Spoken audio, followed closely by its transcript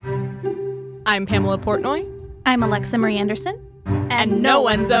I'm Pamela Portnoy. I'm Alexa Marie Anderson. And no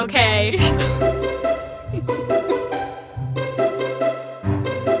one's okay.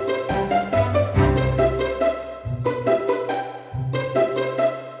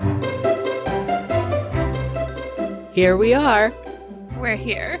 Here we are. We're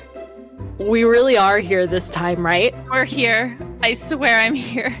here. We really are here this time, right? We're here. I swear I'm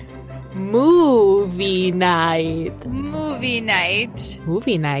here. Movie night. Movie night.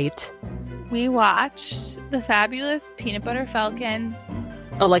 Movie night. We watched The Fabulous Peanut Butter Falcon.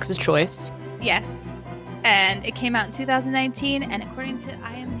 Alexa's choice. Yes. And it came out in 2019, and according to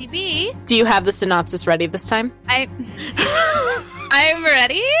IMDb... Do you have the synopsis ready this time? I'm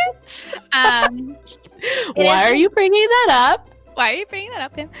ready. Why are you bringing that up? Why are you bringing that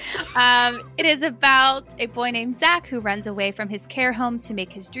up, Pam? It is about a boy named Zach who runs away from his care home to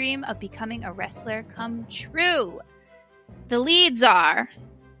make his dream of becoming a wrestler come true. The leads are...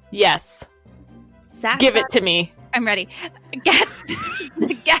 Yes. Zach Give it to me. I'm ready.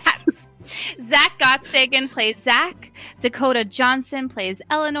 Gats. Zach Gottsagen plays Zach. Dakota Johnson plays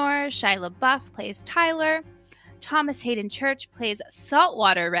Eleanor. Shia LaBeouf plays Tyler. Thomas Hayden Church plays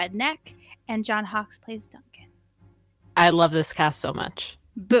Saltwater Redneck. And John Hawkes plays Duncan. I love this cast so much.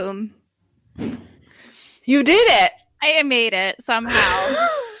 Boom. You did it. I made it somehow.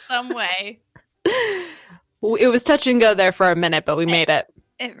 Some way. It was touch and go there for a minute, but we made it.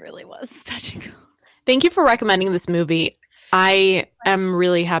 It really was touch and go. Thank you for recommending this movie. I am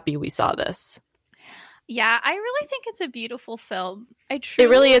really happy we saw this. Yeah, I really think it's a beautiful film. It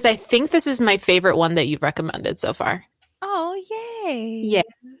really is. I think this is my favorite one that you've recommended so far. Oh, yay. Yeah.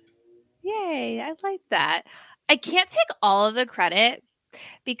 Yay. I like that. I can't take all of the credit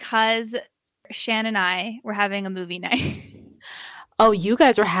because Shan and I were having a movie night. Oh, you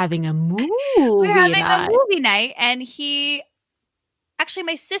guys were having a movie a movie night, and actually,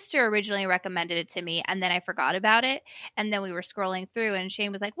 my sister originally recommended it to me, and then I forgot about it. And then we were scrolling through, and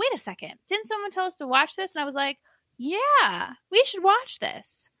Shane was like, wait a second. Didn't someone tell us to watch this? And I was like, yeah, we should watch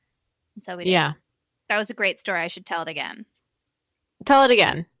this. And so we did. Yeah. That was a great story. I should tell it again. Tell it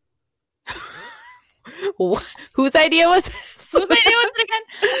again. Whose idea was this? Whose idea was it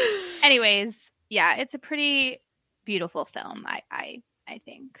again? Anyways, yeah, it's a pretty beautiful film, I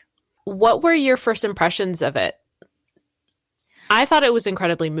think. What were your first impressions of it? I thought it was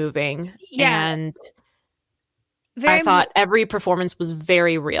incredibly moving. Yeah. And I thought every performance was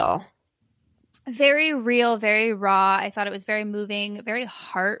very real. Very real, very raw. I thought it was very moving, very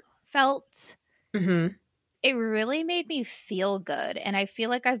heartfelt. Mm-hmm. It really made me feel good. And I feel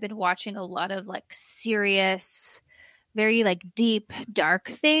like I've been watching a lot of like serious, very like deep, dark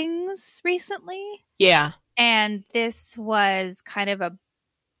things recently. Yeah. And this was kind of a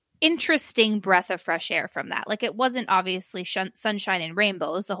interesting breath of fresh air from that. Like it wasn't obviously sunshine and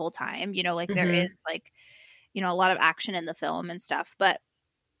rainbows the whole time, like there is like, a lot of action in the film and stuff. But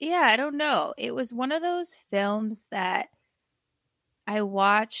yeah, I don't know. It was one of those films that I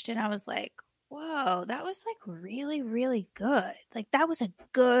watched and I was like, whoa, that was like really, really good. Like that was a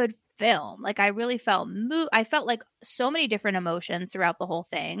good film. Like I really felt I felt like so many different emotions throughout the whole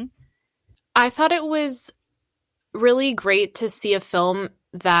thing. I thought it was really great to see a film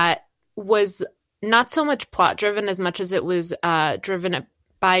that was not so much plot driven as much as it was driven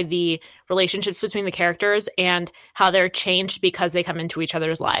by the relationships between the characters and how they're changed because they come into each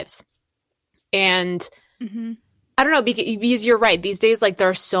other's lives. And I don't know, because you're right. These days, like, there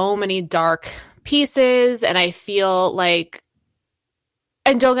are so many dark pieces, and I feel like,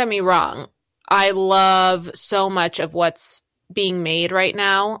 and don't get me wrong, I love so much of what's being made right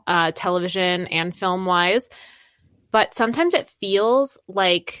now, television and film-wise, but sometimes it feels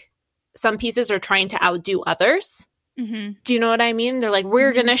like some pieces are trying to outdo others. Mm-hmm. Do you know what I mean? They're like,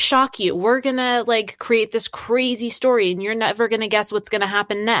 we're going to shock you. We're going to, like, create this crazy story, and you're never going to guess what's going to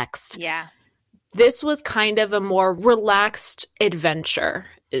happen next. Yeah. This was kind of a more relaxed adventure,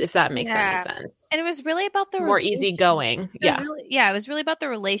 if that makes any sense. And it was really about the more easygoing. It was really about the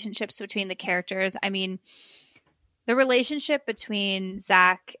relationships between the characters. I mean, the relationship between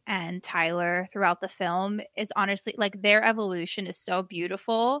Zach and Tyler throughout the film is honestly, like, their evolution is so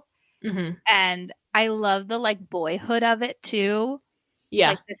beautiful. Mm-hmm. And I love the, like, boyhood of it too.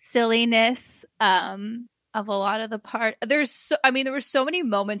 Yeah. Like the silliness of a lot of the part. There were so many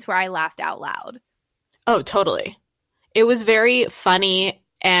moments where I laughed out loud. Oh, totally. It was very funny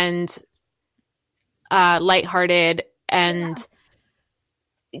and lighthearted and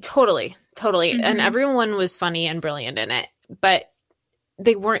totally. Mm-hmm. And everyone was funny and brilliant in it, but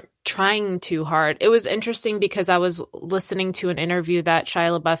they weren't trying too hard. It was interesting because I was listening to an interview that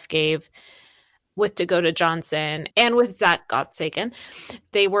Shia LaBeouf gave with Dakota Johnson and with Zach Gottsagen,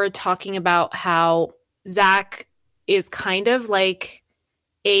 they were talking about how Zach is kind of like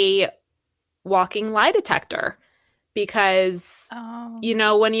a walking lie detector because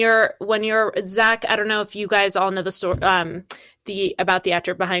when you're Zach, I don't know if you guys all know the story about the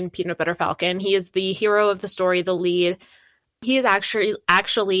actor behind Peanut Butter Falcon. He is the hero of the story, the lead. He is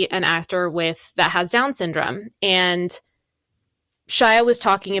actually an actor that has Down syndrome, and Shia was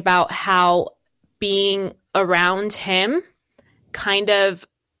talking about how being around him kind of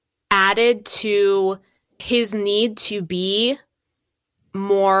added to his need to be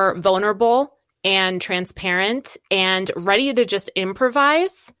more vulnerable and transparent and ready to just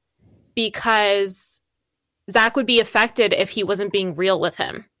improvise, because Zach would be affected if he wasn't being real with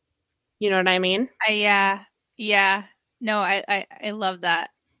him. You know what I mean? Yeah. No, I love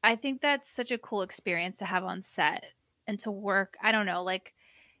that. I think that's such a cool experience to have on set and to work. I don't know, like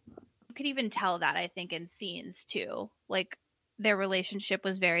you could even tell that, I think, in scenes too. Like their relationship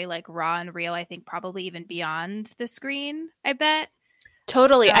was very like raw and real, I think probably even beyond the screen, I bet.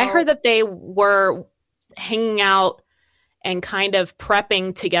 Totally. So, I heard that they were hanging out and kind of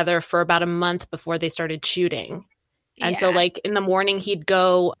prepping together for about a month before they started shooting. And so like in the morning he'd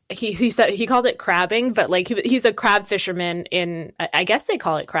go, he said he called it crabbing, but like he's a crab fisherman in, I guess they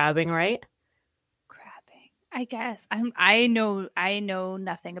call it crabbing, right? Crabbing, I guess. I know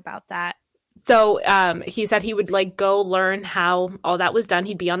nothing about that. So he said he would like go learn how all that was done.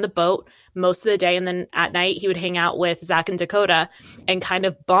 He'd be on the boat most of the day, and then at night he would hang out with Zach and Dakota and kind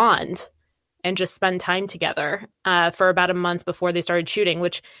of bond and just spend time together for about a month before they started shooting,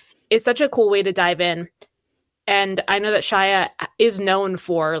 which is such a cool way to dive in. And I know that Shia is known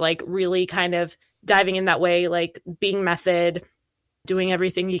for like really kind of diving in that way, like being method, doing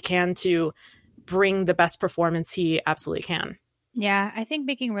everything he can to bring the best performance he absolutely can. Yeah, I think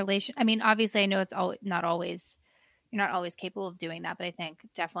making I mean, obviously I know it's you're not always capable of doing that, but I think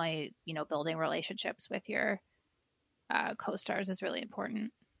definitely, building relationships with your co-stars is really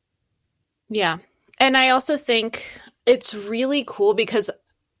important. Yeah. And I also think it's really cool because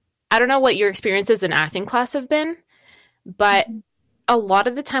I don't know what your experiences in acting class have been, but a lot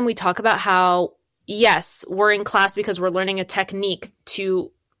of the time we talk about how, yes, we're in class because we're learning a technique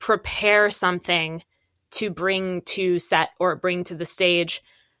to prepare something to bring to set or bring to the stage.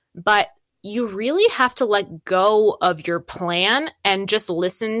 But you really have to let go of your plan and just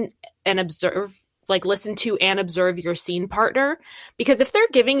listen and observe, like listen to and observe your scene partner. Because if they're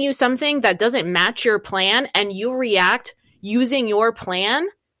giving you something that doesn't match your plan and you react using your plan,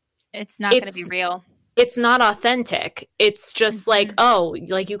 it's not going to be real. It's not authentic. It's just like, oh,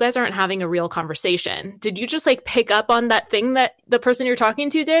 like you guys aren't having a real conversation. Did you just like pick up on that thing that the person you're talking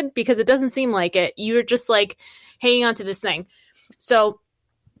to did? Because it doesn't seem like it. You're just like hanging on to this thing. So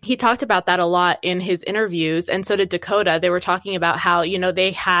he talked about that a lot in his interviews. And so did Dakota. They were talking about how,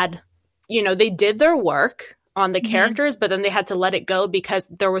 they had, they did their work on the characters, but then they had to let it go because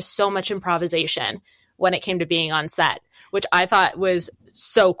there was so much improvisation when it came to being on set, which I thought was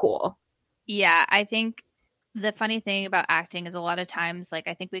so cool. Yeah, I think the funny thing about acting is a lot of times, like,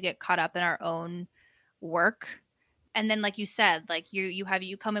 I think we get caught up in our own work. And then, like you said, like you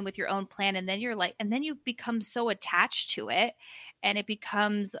come in with your own plan, and then you're like, and then you become so attached to it, and it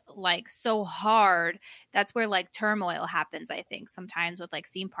becomes like so hard. That's where like turmoil happens, I think, sometimes with like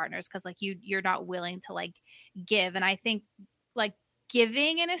scene partners, because like you're not willing to like give. And I think like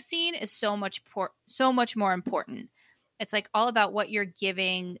giving in a scene is so much more important. It's like all about what you're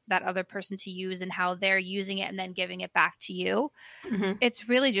giving that other person to use and how they're using it and then giving it back to you. Mm-hmm. It's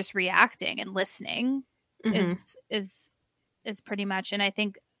really just reacting and listening is pretty much. And I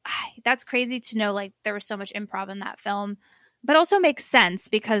think that's crazy to know, like there was so much improv in that film, but also makes sense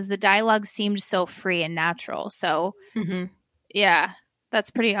because the dialogue seemed so free and natural. So yeah,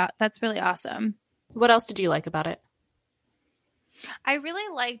 that's really awesome. What else did you like about it? I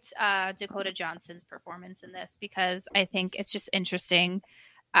really liked Dakota Johnson's performance in this because I think it's just interesting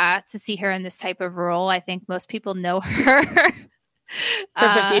to see her in this type of role. I think most people know her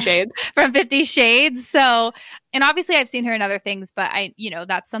from 50 Shades. From 50 Shades. So, and obviously I've seen her in other things, but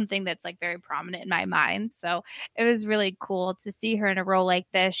that's something that's like very prominent in my mind. So it was really cool to see her in a role like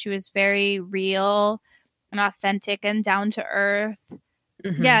this. She was very real and authentic and down to earth.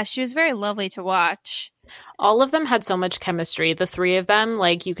 Yeah, she was very lovely to watch. All of them had so much chemistry. The three of them,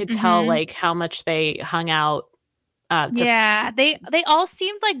 like you could tell like how much they hung out. They all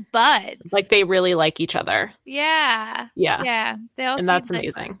seemed like buds. Like they really like each other. Yeah. They all, and that's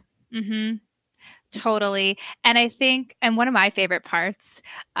amazing. Totally. And I think, and one of my favorite parts,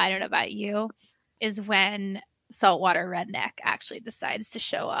 I don't know about you, is when Saltwater Redneck actually decides to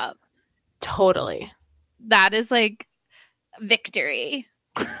show up. Totally. That is like victory.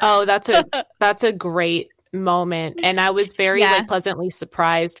 Oh, that's a great moment. And I was very like pleasantly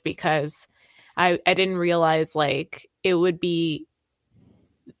surprised because I didn't realize like it would be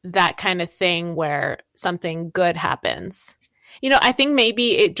that kind of thing where something good happens. You know, I think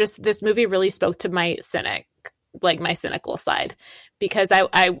maybe this movie really spoke to my cynical side, because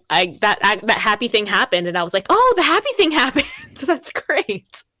that happy thing happened and I was like, oh, the happy thing happened. That's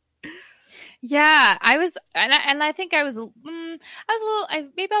great. Yeah, I was, and I think I was a little,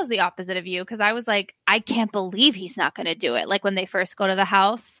 maybe I was the opposite of you, because I was like, I can't believe he's not going to do it. Like when they first go to the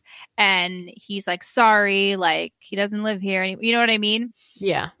house and he's like, sorry, like he doesn't live here anymore. You know what I mean?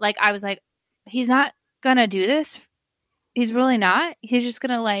 Yeah. Like I was like, he's not going to do this. He's really not. He's just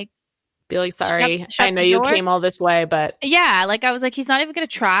going to like be like, sorry, shut I know you came all this way, but yeah, like I was like, he's not even going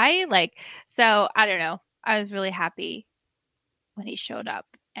to try. Like, so I don't know. I was really happy when he showed up,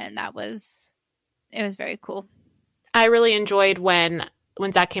 and it was very cool. I really enjoyed when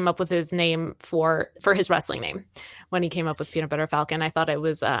Zach came up with his name for his wrestling name, when he came up with Peanut Butter Falcon. I thought it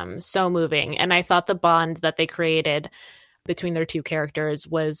was so moving, and I thought the bond that they created between their two characters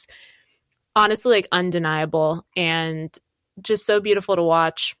was honestly like undeniable and just so beautiful to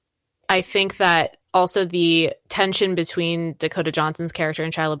watch. I think that also the tension between Dakota Johnson's character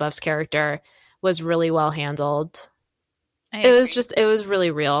and Shia LaBeouf's character was really well handled. It was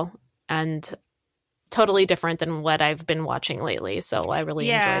really real and totally different than what I've been watching lately. So I really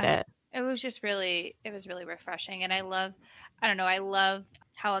enjoyed it. It was really refreshing. And I love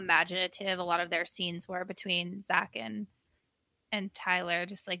how imaginative a lot of their scenes were between Zach and Tyler,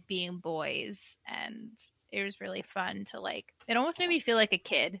 just like being boys. And it was really fun to like, it almost made me feel like a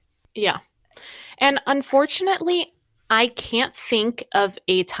kid. Yeah. And unfortunately, I can't think of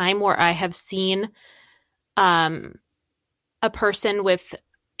a time where I have seen a person with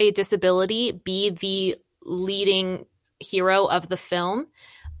a disability be the leading hero of the film.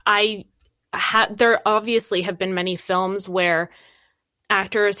 There obviously have been many films where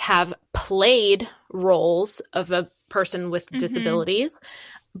actors have played roles of a person with disabilities,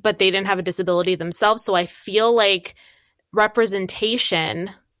 but they didn't have a disability themselves. So I feel like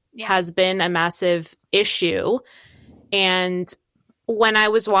representation has been a massive issue. And when I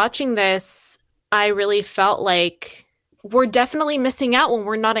was watching this, I really felt like we're definitely missing out when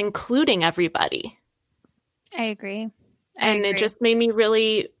we're not including everybody. I agree. It just made me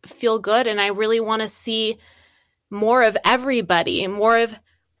really feel good. And I really want to see more of everybody and more of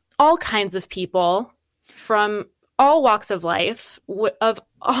all kinds of people from all walks of life, of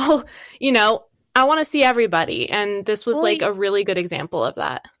all, you know, I want to see everybody. And this was like a really good example of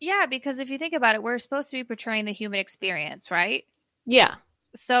that. Yeah, because if you think about it, we're supposed to be portraying the human experience, right? Yeah.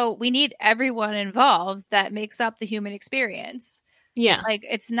 So we need everyone involved that makes up the human experience. Yeah. Like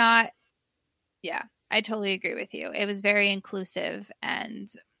it's not, yeah, I totally agree with you. It was very inclusive,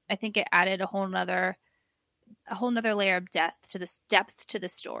 and I think it added a whole nother layer of depth to the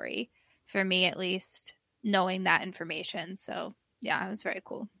story, for me at least, knowing that information. So yeah, it was very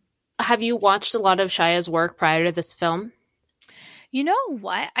cool. Have you watched a lot of Shia's work prior to this film? You know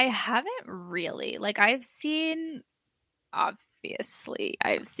what? I haven't really. Like I've seen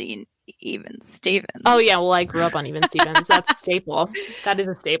Even Stevens. Oh yeah, well I grew up on Even Stevens. That's a staple. That is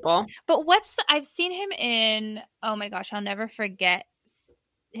a staple. But I've seen him in, oh my gosh, I'll never forget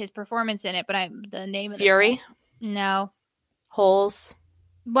his performance in it, but the name of Fury? No. Holes?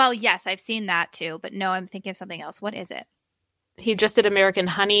 Well, yes, I've seen that too, but no, I'm thinking of something else. What is it? He just did American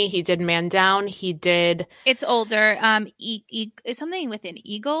Honey. He did Man Down. He did... It's older. Is something with an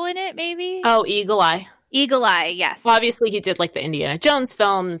eagle in it, maybe? Oh, Eagle Eye. Eagle Eye, yes. Well, obviously, he did like the Indiana Jones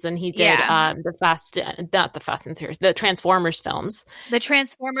films, and he did the Transformers films. The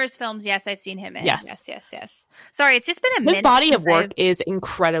Transformers films, yes, I've seen him in. Yes. Yes. Sorry, it's just been a minute. His body of work is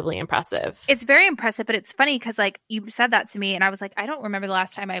incredibly impressive. It's very impressive, but it's funny because like you said that to me, and I was like, I don't remember the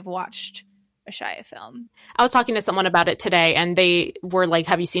last time I've watched a Shia film. I was talking to someone about it today, and they were like,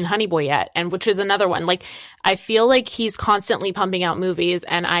 have you seen Honey Boy yet? And which is another one. Like, I feel like he's constantly pumping out movies,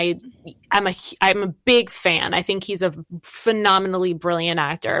 and I'm a big fan. I think he's a phenomenally brilliant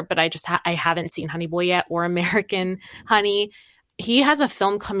actor, but I haven't seen Honey Boy yet or American Honey. He has a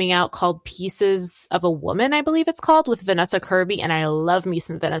film coming out called Pieces of a Woman, I believe it's called, with Vanessa Kirby, and I love me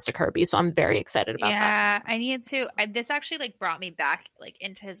some Vanessa Kirby, so I'm very excited about that. Yeah, I need to. This actually like brought me back like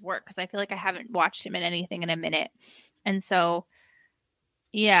into his work, because I feel like I haven't watched him in anything in a minute, and so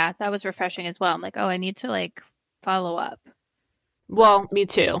yeah, that was refreshing as well. I'm like, oh, I need to like follow up. Well, me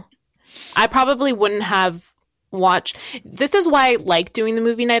too. I probably wouldn't have watched. This is why I like doing the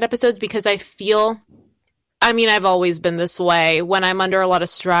movie night episodes, because I feel. I mean, I've always been this way. When I'm under a lot of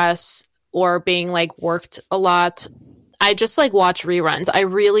stress, or being like worked a lot, I just like watch reruns. I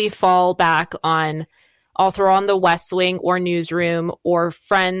really fall back on, I'll throw on The West Wing or Newsroom or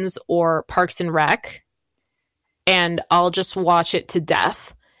Friends or Parks and Rec, and I'll just watch it to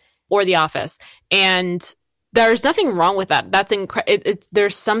death, or The Office. And there's nothing wrong with that. That's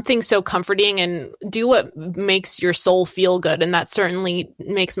there's something so comforting, and do what makes your soul feel good. And that certainly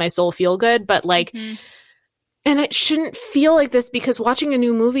makes my soul feel good. But like, and it shouldn't feel like this, because watching a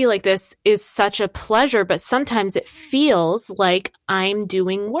new movie like this is such a pleasure, but sometimes it feels like I'm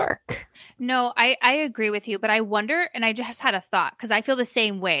doing work. No, I agree with you, but I wonder, and I just had a thought, because I feel the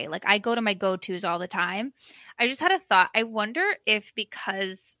same way. Like, I go to my go-tos all the time. I just had a thought. I wonder if,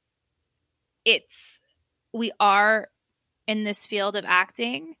 because we are in this field of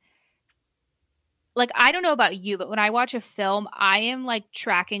acting, like, I don't know about you, but when I watch a film, I am like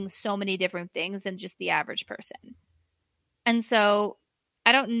tracking so many different things than just the average person. And so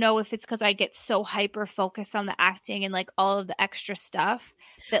I don't know if it's because I get so hyper focused on the acting and like all of the extra stuff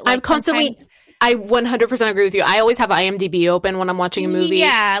that like I'm constantly, I 100% agree with you. I always have IMDb open when I'm watching a movie.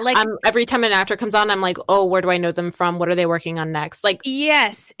 Yeah, like every time an actor comes on, I'm like, oh, where do I know them from? What are they working on next? Like,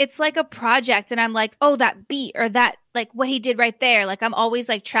 yes, it's like a project, and I'm like, oh, that beat, or that, like what he did right there. Like, I'm always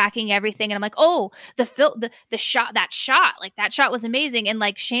like tracking everything, and I'm like, oh, the shot, like that shot was amazing. And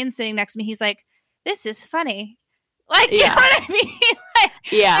like Shane's sitting next to me, he's like, this is funny. Like, you know what I mean? Like,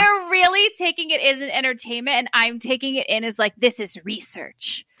 they're really taking it as an entertainment, and I'm taking it in as like, this is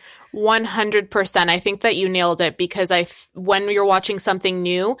research. 100%. I think that you nailed it, because when you're watching something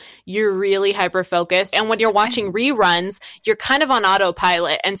new, you're really hyper focused, and when you're watching reruns, you're kind of on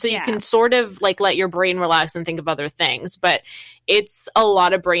autopilot, and so you can sort of like let your brain relax and think of other things. But it's a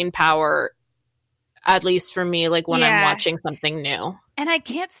lot of brain power, at least for me, like when I'm watching something new. And I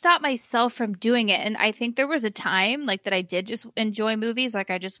can't stop myself from doing it. And I think there was a time like that I did just enjoy movies. Like,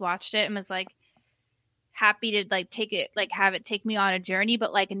 I just watched it and was like happy to like take it, like have it take me on a journey.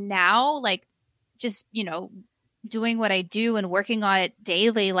 But like now, like just, you know, doing what I do and working on it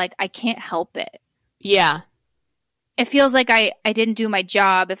daily, like I can't help it. Yeah. It feels like I didn't do my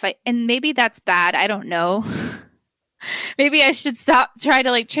job and maybe that's bad. I don't know. Maybe I should stop trying to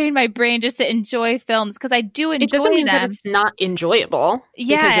like train my brain just to enjoy films, because I do enjoy them. It doesn't mean that it's not enjoyable.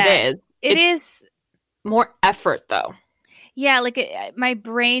 Yeah, because it is. It is more effort, though. Yeah, like my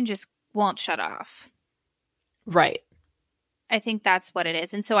brain just won't shut off. Right. I think that's what it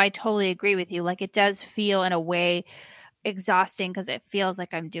is, and so I totally agree with you. Like, it does feel in a way exhausting, because it feels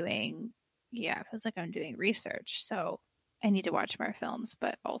like I'm doing, it feels like I'm doing research. So I need to watch more films,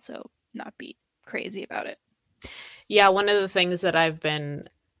 but also not be crazy about it. Yeah, one of the things that I've been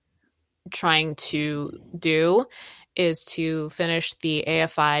trying to do is to finish the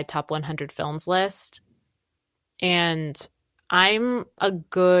AFI Top 100 Films list. And I'm a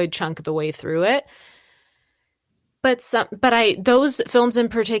good chunk of the way through it. But those films in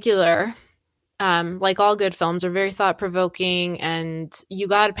particular, like all good films, are very thought-provoking, and you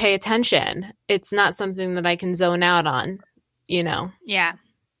got to pay attention. It's not something that I can zone out on, you know? Yeah.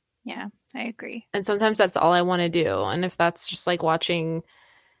 Yeah. I agree. And sometimes that's all I want to do. And if that's just like watching,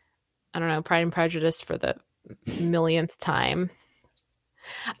 I don't know, Pride and Prejudice for the millionth time.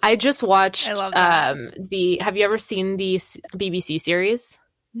 I just watched I love that. have you ever seen the BBC series?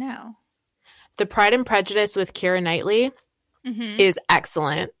 No. The Pride and Prejudice with Keira Knightley is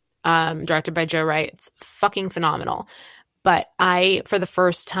excellent. Directed by Joe Wright. It's fucking phenomenal. But for the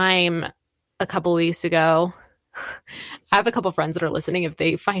first time a couple weeks ago, I have a couple friends that are listening. If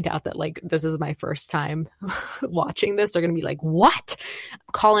they find out that like this is my first time watching this, they're going to be like, what?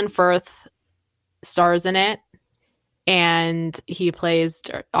 Colin Firth stars in it, and he plays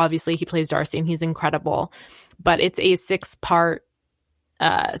Darcy, and he's incredible. But it's a 6-part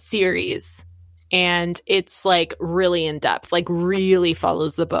series, and it's like really in depth, like really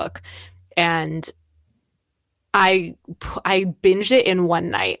follows the book. And I binged it in one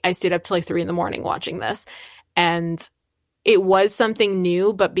night. I stayed up till like 3 a.m. watching this. And it was something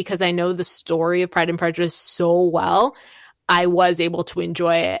new, but because I know the story of Pride and Prejudice so well, I was able to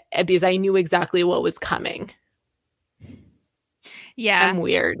enjoy it because I knew exactly what was coming. Yeah. I'm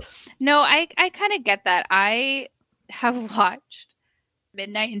weird. No, I kind of get that. I have watched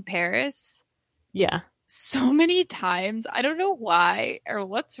Midnight in Paris. Yeah. So many times. I don't know why or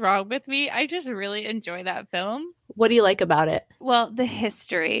what's wrong with me. I just really enjoy that film. What do you like about it? Well, the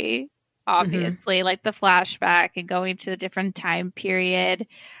history. Obviously, like the flashback and going to a different time period,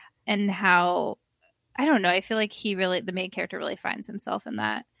 and how, I don't know, I feel like the main character really finds himself in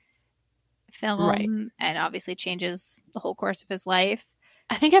that film, right, and obviously changes the whole course of his life.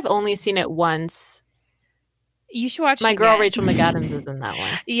 I think I've only seen it once. You should watch My it girl again. Rachel McAdams is in that one.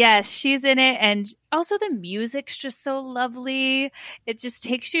 Yes, she's in it. And also the music's just so lovely. It just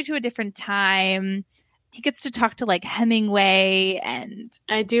takes you to a different time. He gets to talk to like Hemingway and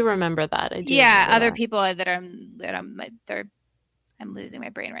I do remember that. other people I'm losing my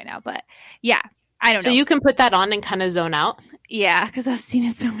brain right now. But yeah, I don't know. So you can put that on and kind of zone out. Yeah, because I've seen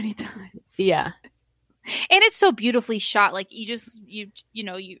it so many times. Yeah. And it's so beautifully shot. Like you just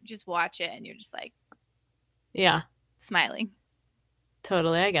watch it and you're just like, yeah, smiling.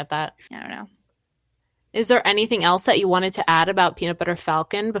 Totally, I get that. I don't know. Is there anything else that you wanted to add about Peanut Butter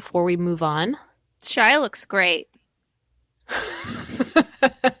Falcon before we move on? Shia looks great.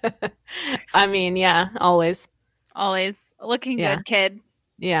 I mean, yeah, always looking good, kid.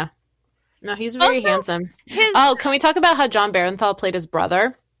 Yeah. No, he's very Also, handsome. Oh, can we talk about how John Barenthal played his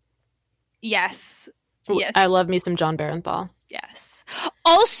brother? Yes. I love me some John Barenthal. Yes.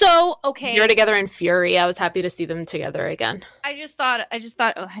 Also, okay. You're together in Fury. I was happy to see them together again. I just thought,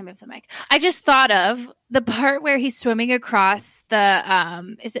 oh, I moved the mic. I just thought of the part where he's swimming across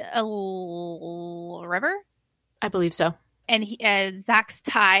the, is it a river? I believe so. And Zach's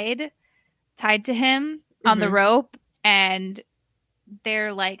tied to him on the rope. And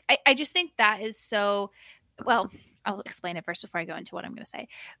they're like, I just think that is so, well, I'll explain it first before I go into what I'm going to say.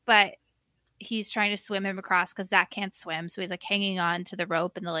 But he's trying to swim him across because Zach can't swim. So he's like hanging on to the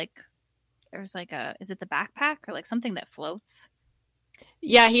rope and there's like is it the backpack or like something that floats?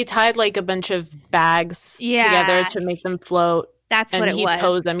 Yeah, he tied like a bunch of bags together to make them float. That's what it was. And he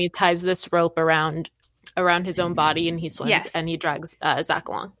tows them. He ties this rope around his own body and he swims and he drags Zach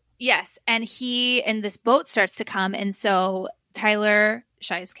along. Yes. And this boat starts to come. And so Tyler,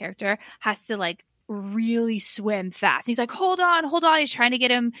 Shia's character, has to like really swim fast. He's like, hold on. He's trying to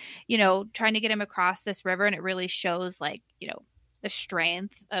get him, across this river. And it really shows like, the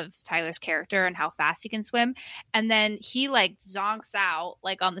strength of Tyler's character and how fast he can swim. And then he like zonks out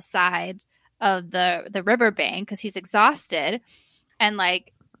like on the side of the riverbank because he's exhausted. And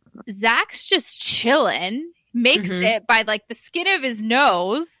like Zach's just chilling, makes it by like the skin of his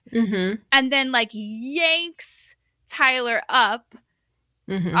nose, and then like yanks Tyler up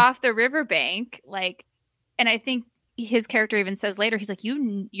off the riverbank, like, and I think his character even says later, he's like,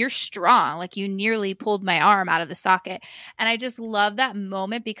 you're strong, like you nearly pulled my arm out of the socket. And I just love that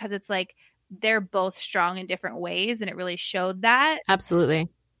moment because it's like they're both strong in different ways, and it really showed that. Absolutely.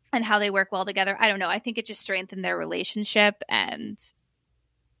 And how they work well together. I don't know, I think it just strengthened their relationship, and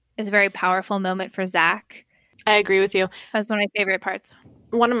it's a very powerful moment for Zach. I agree with you. That's one of my favorite parts.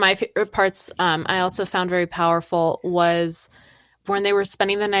 One of my favorite parts I also found very powerful was when they were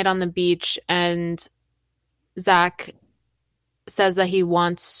spending the night on the beach and Zach says that he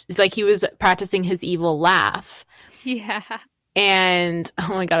wants, like he was practicing his evil laugh. Yeah. And oh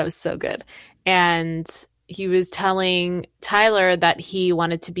my God, it was so good. And he was telling Tyler that he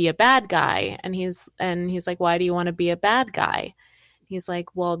wanted to be a bad guy. And he's like, why do you want to be a bad guy? He's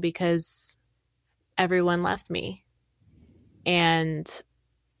like, well, because everyone left me. And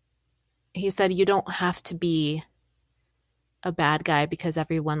he said, you don't have to be a bad guy because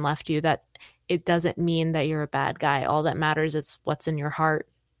everyone left you. That it doesn't mean that you're a bad guy. All that matters is what's in your heart.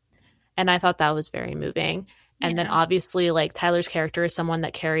 And I thought that was very moving. And then obviously like Tyler's character is someone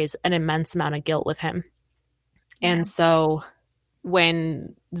that carries an immense amount of guilt with him. Yeah. And so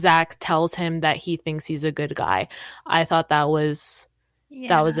when Zach tells him that he thinks he's a good guy, I thought that was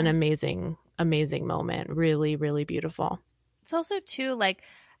an amazing, amazing moment. Really, really beautiful. It's also too like,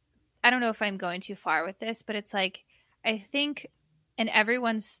 I don't know if I'm going too far with this, but it's like, I think, and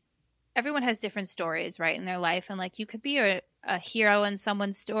everyone has different stories, right, in their life. And like, you could be a hero in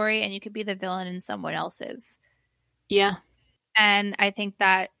someone's story and you could be the villain in someone else's. Yeah. And I think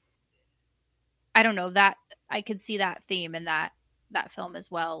that, I don't know, that I could see that theme in that film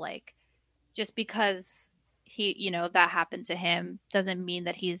as well. Like, just because he, that happened to him doesn't mean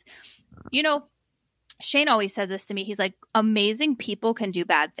that he's, Shane always said this to me. He's like, amazing people can do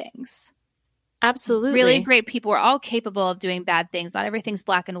bad things. Absolutely. Really great people. We're all capable of doing bad things. Not everything's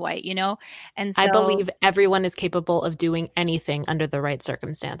black and white, And so, I believe everyone is capable of doing anything under the right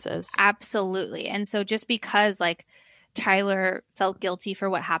circumstances. Absolutely. And so just because like Tyler felt guilty for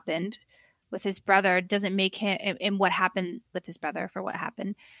what happened with his brother doesn't make him, and what happened with his brother for what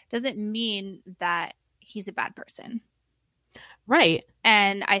happened, doesn't mean that he's a bad person. Right.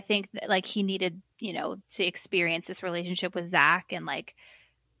 And I think that like he needed, to experience this relationship with Zach and like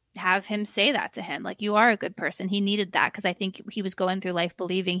have him say that to him, like, you are a good person. He needed that because I think he was going through life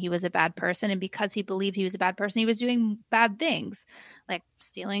believing he was a bad person, and because he believed he was a bad person, he was doing bad things, like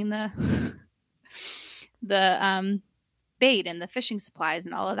stealing the bait and the fishing supplies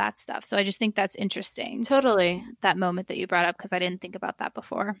and all of that stuff. So I just think that's interesting. Totally. That moment that you brought up, because I didn't think about that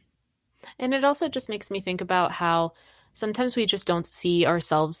before. And it also just makes me think about how sometimes we just don't see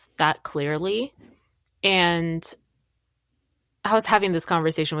ourselves that clearly. And I was having this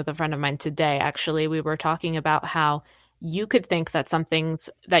conversation with a friend of mine today, actually. We were talking about how you could think that some things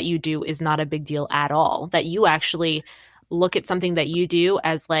that you do is not a big deal at all, that you actually look at something that you do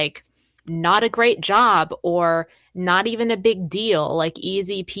as like not a great job or not even a big deal, like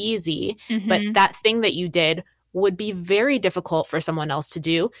easy peasy. Mm-hmm. But that thing that you did would be very difficult for someone else to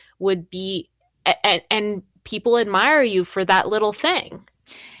do, would be, and people admire you for that little thing.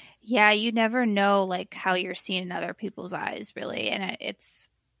 Yeah, you never know like how you're seen in other people's eyes, really. And it's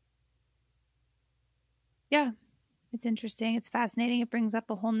interesting. It's fascinating. It brings up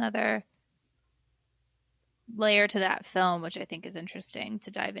a whole nother layer to that film, which I think is interesting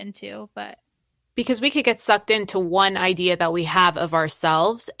to dive into. But because we could get sucked into one idea that we have of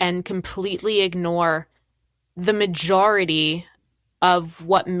ourselves and completely ignore the majority of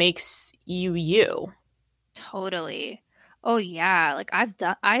what makes you you. Totally. Oh yeah, like I've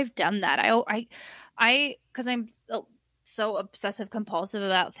done that. I because I'm so obsessive compulsive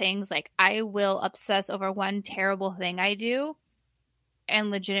about things. Like I will obsess over one terrible thing I do and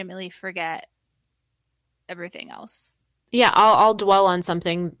legitimately forget everything else. Yeah, I'll dwell on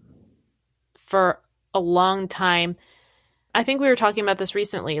something for a long time. I think we were talking about this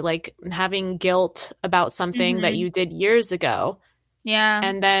recently, like having guilt about something that you did years ago. Yeah.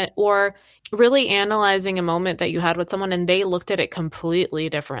 And then, or really analyzing a moment that you had with someone and they looked at it completely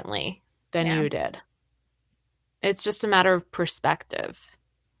differently than you did. It's just a matter of perspective.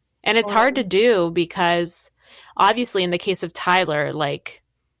 And it's hard to do because obviously in the case of Tyler, like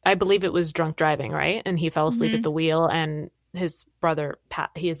I believe it was drunk driving, right? And he fell asleep at the wheel and his brother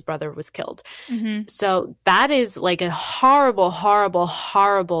was killed. So that is like a horrible, horrible,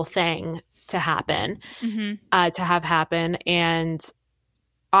 horrible thing to happen, to have happen. And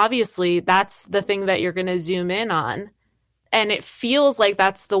obviously that's the thing that you're going to zoom in on. And it feels like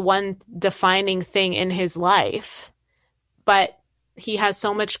that's the one defining thing in his life. But he has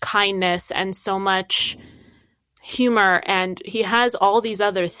so much kindness and so much humor, and he has all these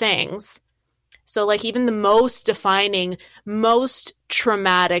other things. So like even the most defining, most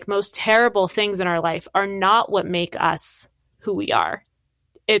traumatic, most terrible things in our life are not what make us who we are.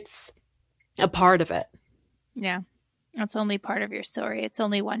 It's a part of it. Yeah. It's only part of your story. It's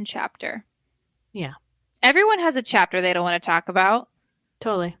only one chapter. Yeah. Everyone has a chapter they don't want to talk about.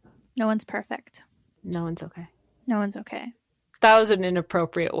 Totally. No one's perfect. No one's okay. No one's okay. That was an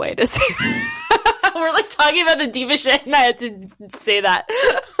inappropriate way to say that. We're like talking about the diva shit and I had to say that.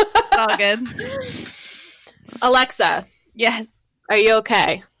 All good. Alexa. Yes. Are you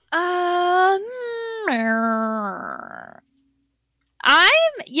okay?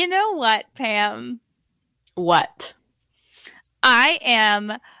 You know what, Pam? What? I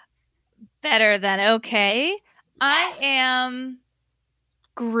am better than okay. Yes. I am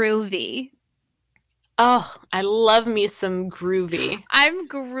groovy. Oh, I love me some groovy. I'm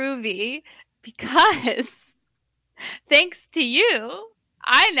groovy because thanks to you,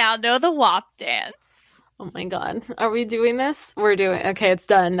 I now know the WAP dance. Oh my God. Are we doing this? We're doing okay, it's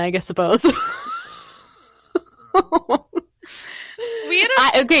done, I suppose.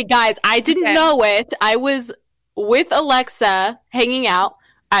 Okay, guys, I didn't know it. I was with Alexa hanging out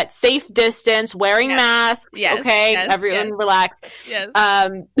at safe distance, wearing masks. Yes. Okay, Yes. everyone relax. Yes.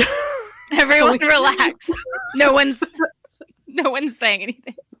 Everyone relax. No one's saying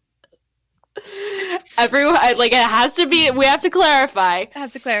anything. Everyone, like, it has to be. We have to clarify. I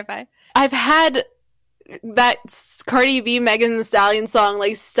have to clarify. I've had that Cardi B Megan Thee Stallion song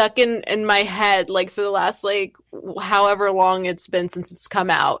like stuck in my head like for the last like however long it's been since it's come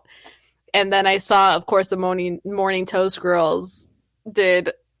out. And then I saw, of course, the Morning Toast Girls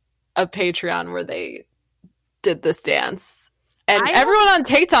did a Patreon where they did this dance. And everyone on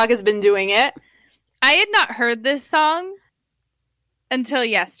TikTok has been doing it. I had not heard this song until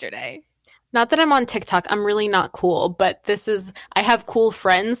yesterday. Not that I'm on TikTok. I'm really not cool. But I have cool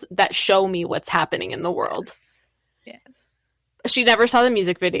friends that show me what's happening in the world. Yes. She never saw the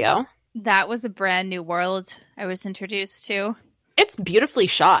music video. That was a brand new world I was introduced to. It's beautifully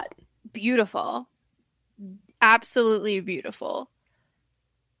shot. Beautiful. Absolutely beautiful.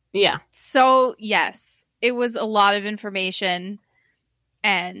 Yeah. So, yes, it was a lot of information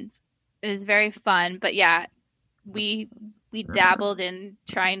and it was very fun. But yeah, we dabbled in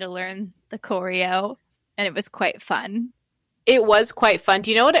trying to learn the choreo and it was quite fun. It was quite fun.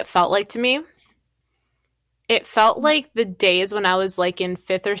 Do you know what it felt like to me? It felt like the days when I was like in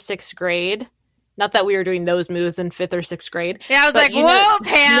 5th or 6th grade Not that we were doing those moves in 5th or 6th grade. Yeah, I was like, whoa,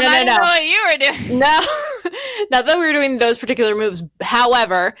 Pam, I know what you were doing. No, not that we were doing those particular moves.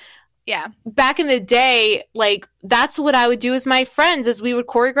 However, yeah, back in the day, like, that's what I would do with my friends, is we would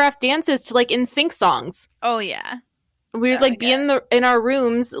choreograph dances to, like, NSYNC songs. Oh, yeah. We would, like, be in our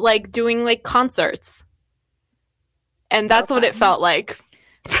rooms, like, doing, like, concerts. And that's what it felt like.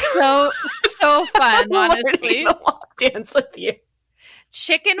 So fun, honestly. The WAP dance with you.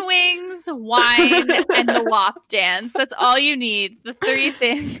 Chicken wings, wine, and the WAP dance. That's all you need. The 3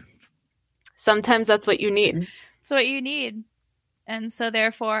 things. Sometimes that's what you need. That's what you need. And so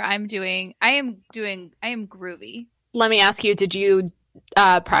therefore I am groovy. Let me ask you, did you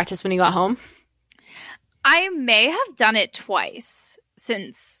practice when you got home? I may have done it twice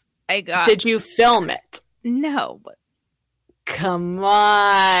since I got... Did you film it? No. Come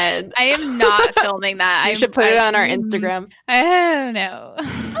on. I am not filming that. You should put it on our Instagram. Oh, no.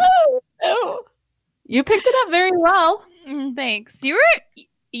 Oh. You picked it up very well. Thanks. You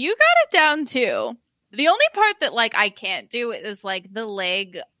got it down too. The only part that, like, I can't do is, like, the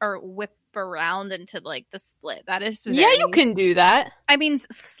leg or whip around into, like, the split. That is very... Yeah, you can do that. I mean,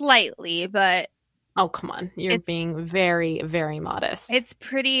 slightly, but... Oh, come on. You're being very, very modest. It's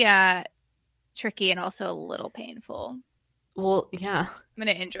pretty tricky and also a little painful. Well, yeah. I'm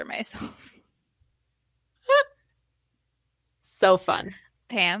going to injure myself. So fun.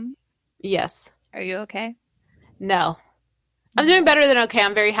 Pam? Yes. Are you okay? No. I'm doing better than okay.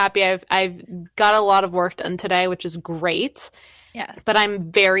 I'm very happy. I've got a lot of work done today, which is great. Yes. But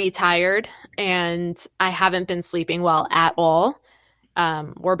I'm very tired, and I haven't been sleeping well at all.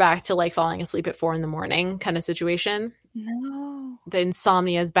 We're back to, like, falling asleep at 4 a.m. kind of situation. No. The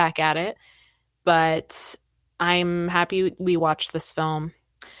insomnia is back at it. But I'm happy we watched this film.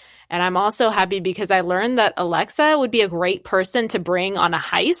 And I'm also happy because I learned that Alexa would be a great person to bring on a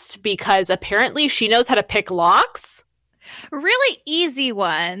heist, because apparently she knows how to pick locks. Really easy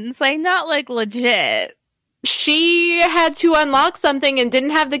ones, like, not, like, legit. She had to unlock something and didn't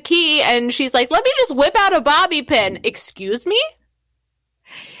have the key, and she's like, let me just whip out a bobby pin. Excuse me?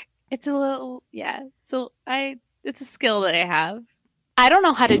 It's a little, yeah. So it's a skill that I have. I don't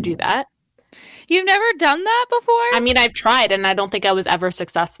know how to do that. You've never done that before? I mean, I've tried, and I don't think I was ever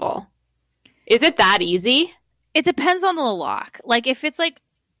successful. Is it that easy? It depends on the lock. Like, if it's like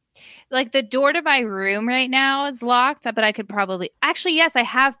the door to my room right now is locked, but I could probably... Actually, yes, I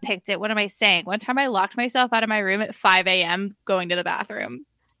have picked it. What am I saying? One time I locked myself out of my room at 5 a.m. going to the bathroom.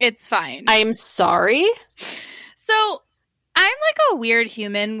 It's fine. I'm sorry? So, I'm like a weird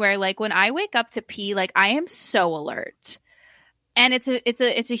human where, like, when I wake up to pee, like, I am so alert. And it's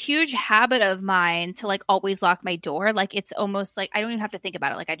a huge habit of mine to, like, always lock my door. Like, it's almost like I don't even have to think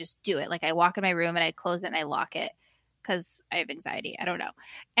about it. Like, I just do it. Like, I walk in my room and I close it and I lock it because I have anxiety. I don't know.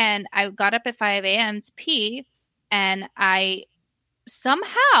 And I got up at 5 a.m. to pee, and I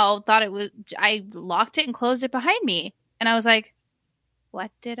somehow thought I locked it and closed it behind me. And I was like,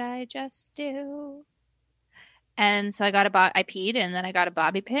 what did I just do? And so I peed, and then I got a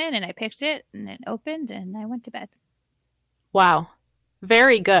bobby pin, and I picked it, and it opened, and I went to bed. Wow.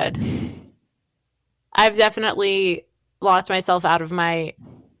 Very good. I've definitely locked myself out of my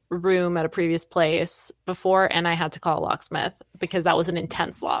room at a previous place before, and I had to call a locksmith because that was an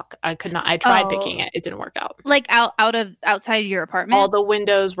intense lock. I tried picking it. It didn't work out. Like outside your apartment? All the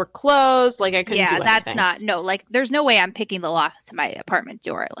windows were closed. Like, I couldn't do anything. Yeah, that's not... No, like, there's no way I'm picking the lock to my apartment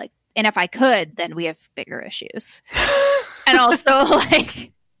door. Like, and if I could, then we have bigger issues. And also,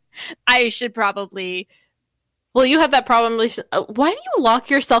 like, I should probably... Well, you have that problem. Why do you lock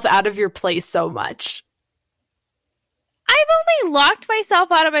yourself out of your place so much? I've only locked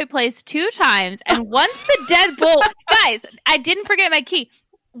myself out of my place 2 times, and once the deadbolt... Guys, I didn't forget my key.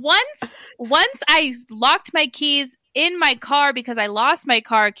 Once I locked my keys in my car because I lost my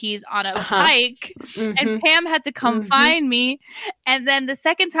car keys on a hike, and Pam had to come find me. And then the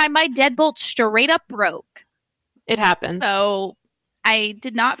second time, my deadbolt straight up broke. It happens. So I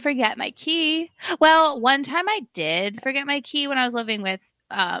did not forget my key. Well, one time I did forget my key when I was living with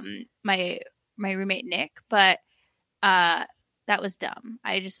my roommate Nick, but that was dumb.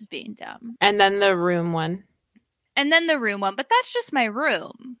 I just was being dumb. And then the room one. But that's just my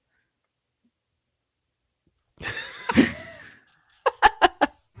room.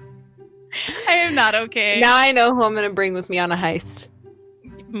 I am not okay. Now I know who I'm going to bring with me on a heist.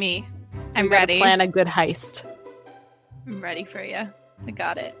 Me. I'm ready. Plan a good heist. I'm ready for you. I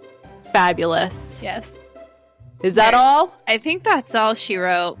got it. Fabulous. Yes. Is that all? I think that's all she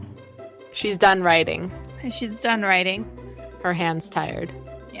wrote. She's done writing. She's done writing. Her hand's tired.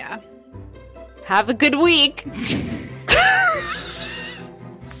 Yeah. Have a good week.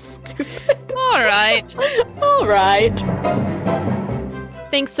 stupid. All right. All right.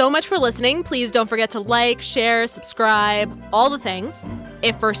 Thanks so much for listening. Please don't forget to like, share, subscribe, all the things.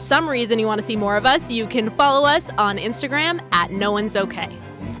 If for some reason you want to see more of us, you can follow us on Instagram at No One's Okay.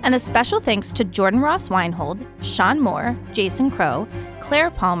 And a special thanks to Jordan Ross Weinhold, Sean Moore, Jason Crow,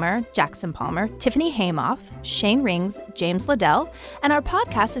 Claire Palmer, Jackson Palmer, Tiffany Haymoff, Shane Rings, James Liddell, and our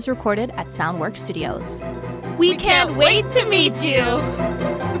podcast is recorded at Soundworks Studios. We can't wait to meet you!